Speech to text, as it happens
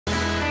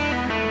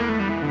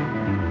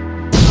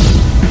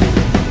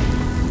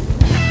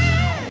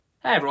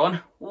Hey everyone,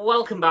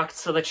 welcome back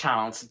to the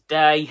channel.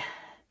 Today,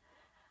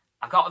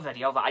 I've got a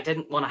video that I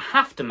didn't want to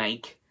have to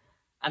make,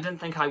 and didn't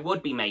think I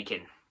would be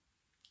making.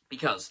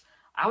 Because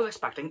I was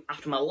expecting,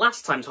 after my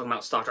last time talking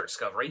about Star Trek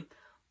Discovery,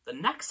 the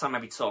next time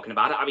I'd be talking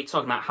about it, I'd be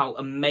talking about how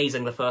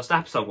amazing the first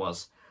episode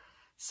was.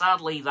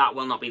 Sadly, that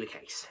will not be the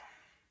case.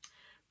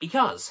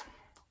 Because,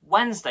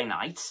 Wednesday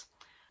night,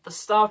 the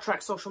Star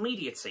Trek social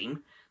media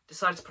team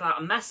decided to put out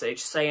a message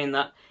saying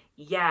that,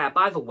 yeah,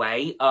 by the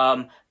way,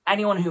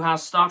 anyone who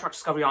has Star Trek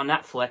Discovery on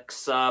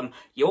Netflix,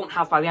 you won't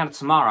have by the end of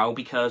tomorrow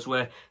because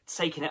we're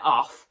taking it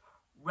off,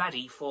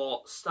 ready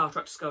for Star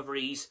Trek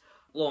Discovery's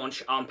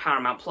launch on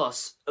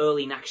paramountplus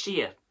early next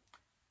year.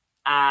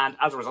 And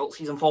as a result,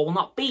 Season 4 will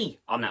not be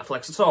on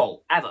Netflix at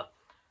all, ever.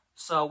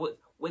 So,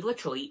 with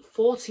literally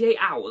 48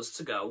 hours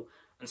to go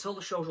until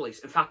the show's release,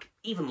 in fact,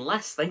 even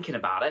less thinking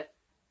about it,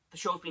 the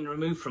show's been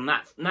removed from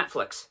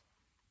Netflix.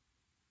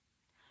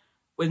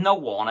 With no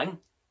warning.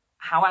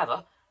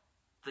 However,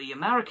 the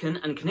American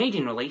and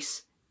Canadian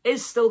release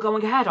is still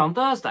going ahead on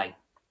Thursday.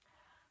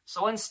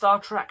 So when Star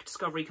Trek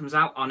Discovery comes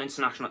out on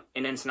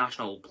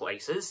international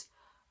places,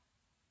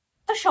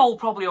 the show will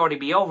probably already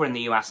be over in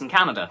the US and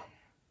Canada.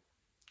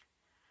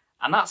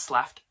 And that's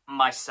left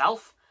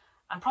myself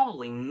and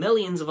probably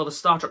millions of other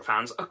Star Trek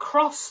fans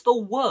across the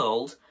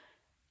world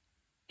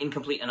in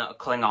complete and utter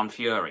Klingon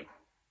fury.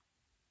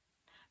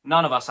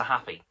 None of us are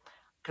happy.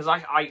 Because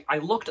I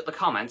looked at the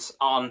comments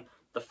on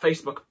the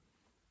Facebook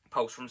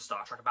post from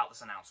Star Trek about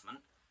this announcement.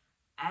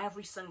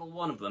 Every single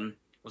one of them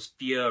was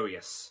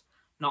furious.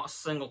 Not a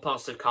single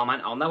positive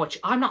comment on there, which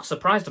I'm not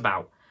surprised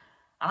about.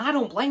 And I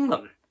don't blame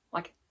them.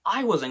 Like,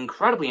 I was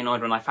incredibly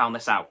annoyed when I found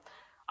this out.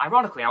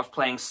 Ironically, I was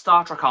playing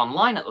Star Trek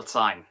Online at the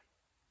time.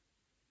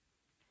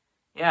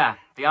 Yeah,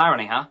 the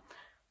irony, huh?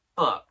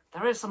 But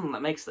there is something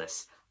that makes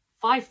this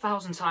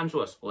 5,000 times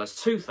worse. Well, there's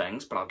two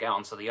things, but I'll get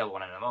onto the other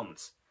one in a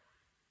moment.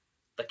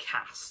 The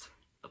cast.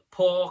 The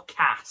poor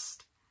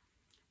cast.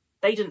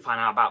 They didn't find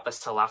out about this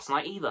till last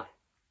night either.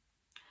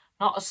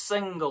 Not a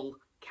single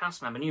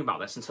cast member knew about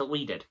this until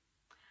we did.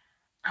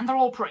 And they're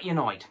all pretty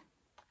annoyed.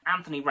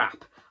 Anthony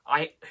Rapp,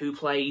 who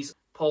plays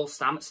Paul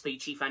Stamets, the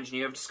chief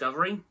engineer of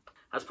Discovery,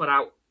 has put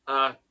out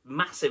a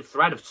massive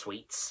thread of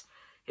tweets.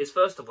 His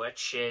first of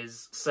which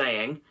is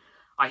saying,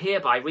 "I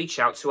hereby reach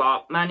out to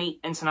our many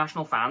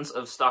international fans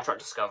of Star Trek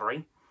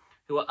Discovery,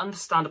 who are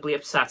understandably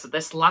upset at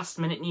this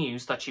last-minute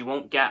news that you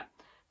won't get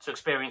to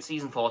experience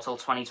Season 4 till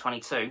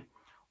 2022.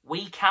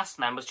 We cast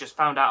members just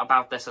found out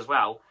about this as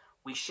well.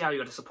 We share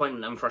your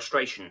disappointment and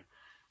frustration."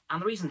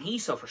 And the reason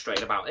he's so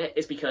frustrated about it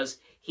is because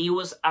he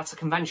was at a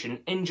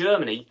convention in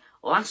Germany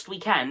last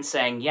weekend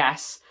saying,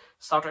 yes,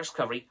 Star Trek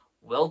Discovery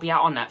will be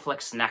out on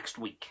Netflix next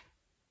week.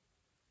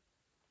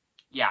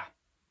 Yeah.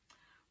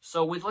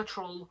 So with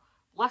literal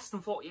less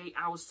than 48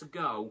 hours to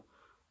go,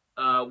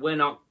 we're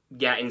not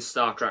getting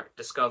Star Trek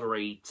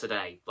Discovery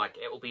today. Like,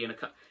 it will be in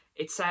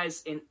it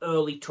says in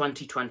early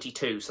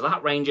 2022, so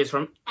that ranges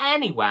from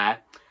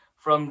anywhere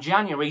from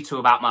January to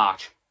about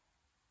March.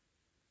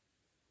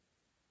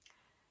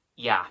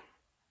 Yeah,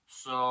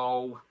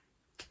 so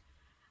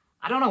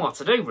I don't know what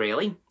to do,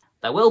 really.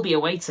 There will be a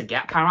way to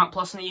get Paramount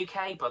Plus in the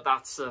UK, but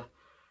that's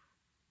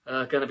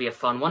going to be a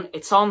fun one.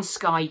 It's on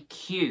Sky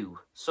Q,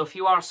 so if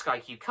you are a Sky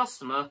Q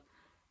customer,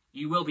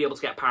 you will be able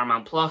to get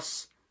Paramount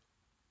Plus.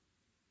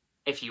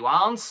 If you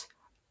aren't,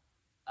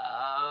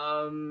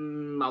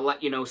 I'll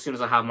let you know as soon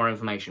as I have more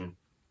information.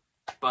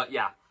 But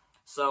yeah,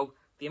 so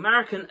the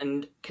American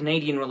and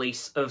Canadian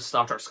release of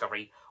Star Trek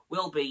Discovery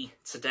will be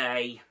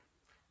today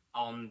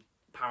on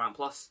Paramount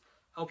Plus.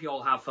 Hope you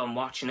all have fun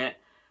watching it.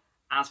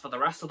 As for the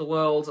rest of the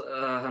world,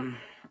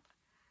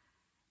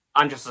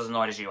 I'm just as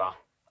annoyed as you are.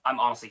 I'm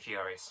honestly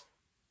furious.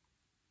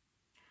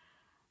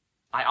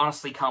 I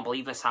honestly can't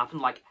believe this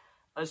happened. Like,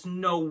 there's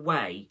no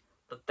way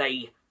that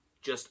they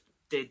just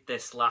did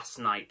this last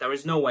night. There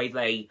is no way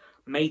they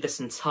made this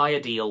entire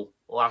deal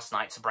last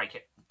night to break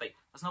it.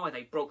 There's no way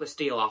they broke this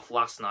deal off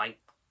last night.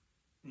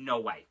 No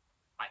way.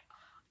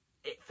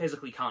 It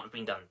physically can't have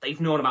been done. They've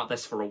known about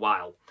this for a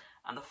while.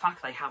 And the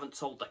fact they haven't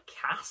told the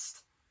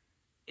cast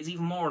is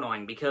even more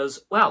annoying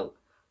because, well,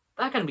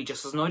 they're going to be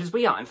just as annoyed as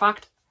we are. In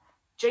fact,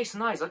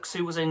 Jason Isaacs,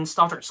 who was in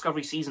Star Trek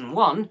Discovery Season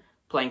 1,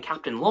 playing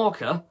Captain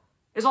Lorca,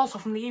 is also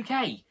from the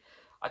UK.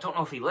 I don't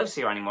know if he lives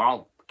here anymore,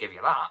 I'll give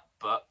you that,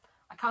 but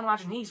I can't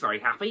imagine he's very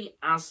happy.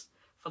 As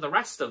for the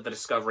rest of the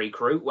Discovery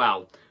crew,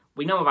 well,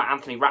 we know about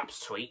Anthony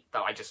Rapp's tweet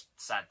that I just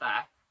said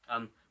there.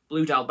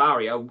 Blue Del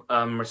Barrio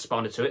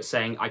responded to it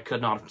saying, "I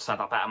could not have said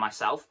that better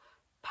myself."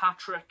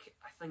 Patrick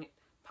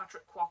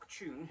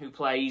Kwok-Chun, who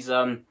plays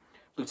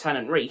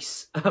Lieutenant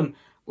Reese,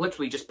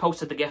 literally just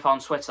posted the gif on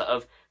Twitter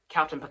of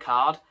Captain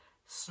Picard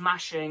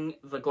smashing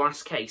the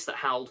glass case that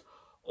held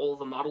all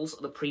the models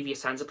of the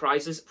previous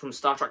Enterprises from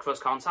Star Trek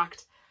First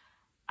Contact.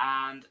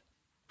 And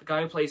the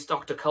guy who plays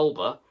Dr.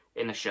 Culber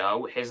in the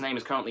show, his name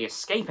is currently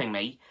escaping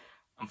me,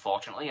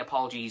 unfortunately.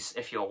 Apologies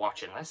if you're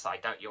watching this. I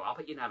doubt you are,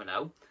 but you never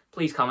know.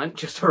 Please comment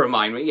just to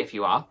remind me if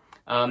you are.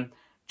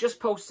 Just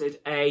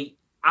posted a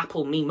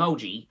Apple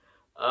memoji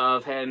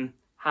of him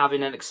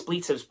having an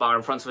expletives bar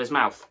in front of his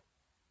mouth.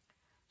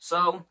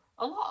 So,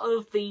 a lot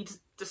of the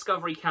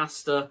Discovery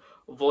cast are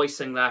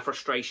voicing their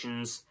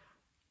frustrations.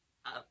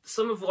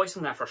 Some are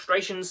voicing their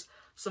frustrations,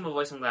 some are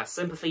voicing their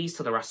sympathies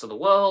to the rest of the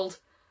world.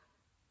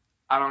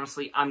 And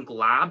honestly, I'm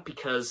glad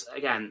because,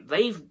 again,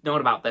 they've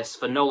known about this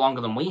for no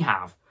longer than we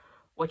have.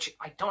 Which,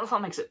 I don't know if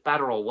that makes it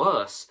better or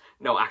worse.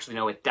 No, actually,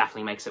 no, it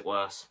definitely makes it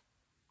worse.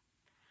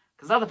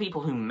 Because they're the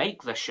people who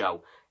make the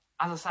show.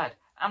 As I said,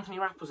 Anthony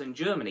Rapp was in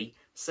Germany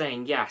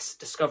saying, yes,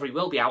 Discovery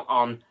will be out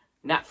on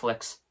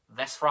Netflix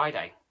this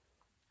Friday.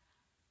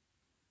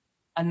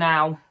 And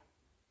now,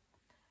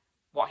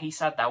 what he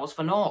said there was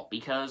for naught,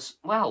 because,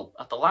 well,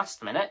 at the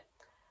last minute,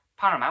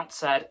 Paramount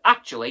said,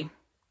 actually,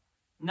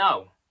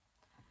 no.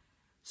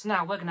 So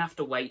now we're going to have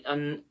to wait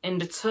an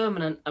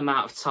indeterminate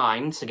amount of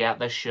time to get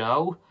the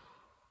show.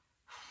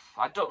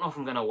 I don't know if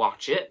I'm going to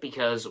watch it,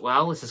 because,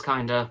 well, this has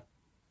kind of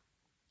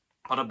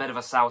put a bit of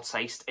a sour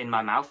taste in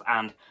my mouth,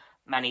 and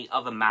many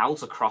other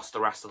mouths across the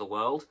rest of the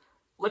world.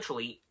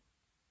 Literally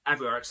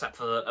everywhere except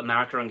for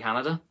America and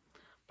Canada.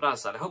 But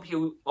as I said, I hope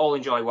you all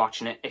enjoy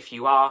watching it if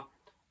you are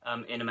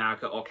in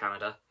America or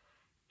Canada.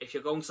 If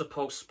you're going to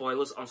post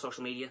spoilers on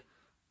social media,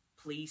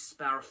 please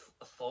spare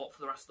a thought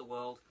for the rest of the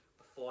world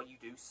before you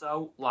do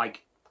so.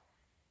 Like,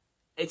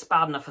 it's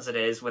bad enough as it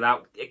is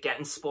without it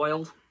getting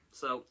spoiled.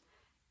 So,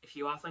 if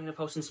you are thinking of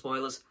posting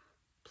spoilers,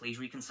 please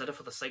reconsider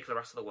for the sake of the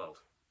rest of the world.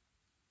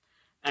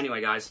 Anyway,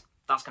 guys,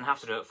 that's going to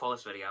have to do it for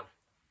this video.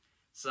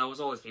 So,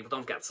 as always, people,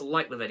 don't forget to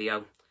like the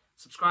video,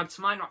 subscribe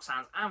to mine,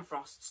 Roxanne's, and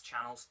Frost's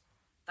channels.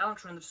 The link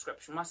in the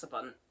description, my sub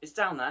button, is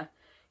down there.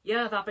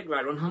 Yeah, that big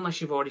red one, unless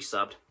you've already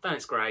subbed, then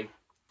it's grey.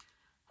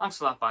 Thanks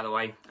for that, by the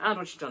way. And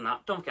once you've done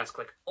that, don't forget to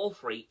click all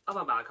 3 of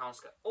our bell icons,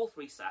 get all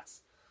 3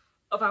 sets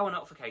of our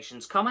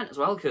notifications. Comment as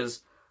well,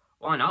 because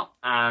why not?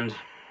 And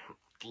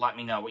let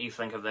me know what you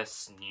think of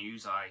this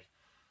news. I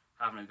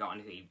haven't got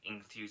any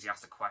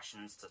enthusiastic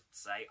questions to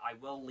say. I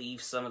will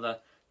leave some of the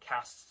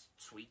cast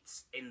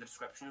tweets in the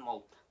description.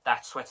 Well, their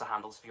Twitter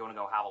handles if you want to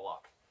go have a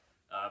look.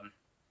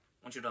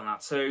 Once you've done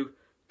that too,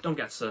 don't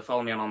forget to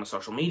follow me on all my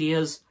social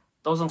medias.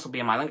 Those links will be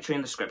in my link tree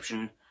in the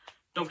description.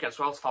 Don't forget as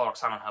well to follow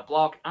Roxanne on her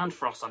blog and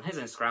Frost on his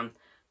Instagram.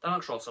 The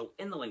links are also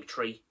in the link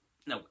tree.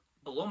 No,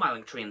 below my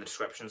link tree in the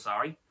description,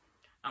 sorry.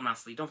 And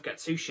lastly, don't forget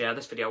to share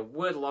this video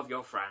with all of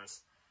your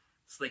friends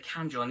so they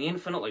can join the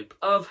infinite loop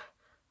of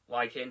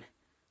liking,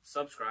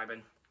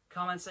 subscribing,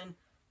 commenting,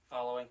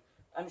 following,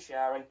 and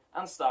sharing,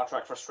 and Star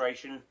Trek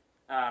frustration,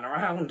 and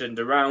around and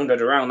around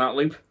and around that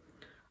loop.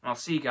 And I'll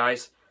see you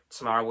guys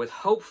tomorrow with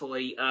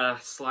hopefully a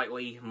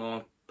slightly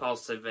more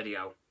positive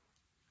video.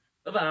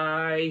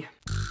 Bye-bye!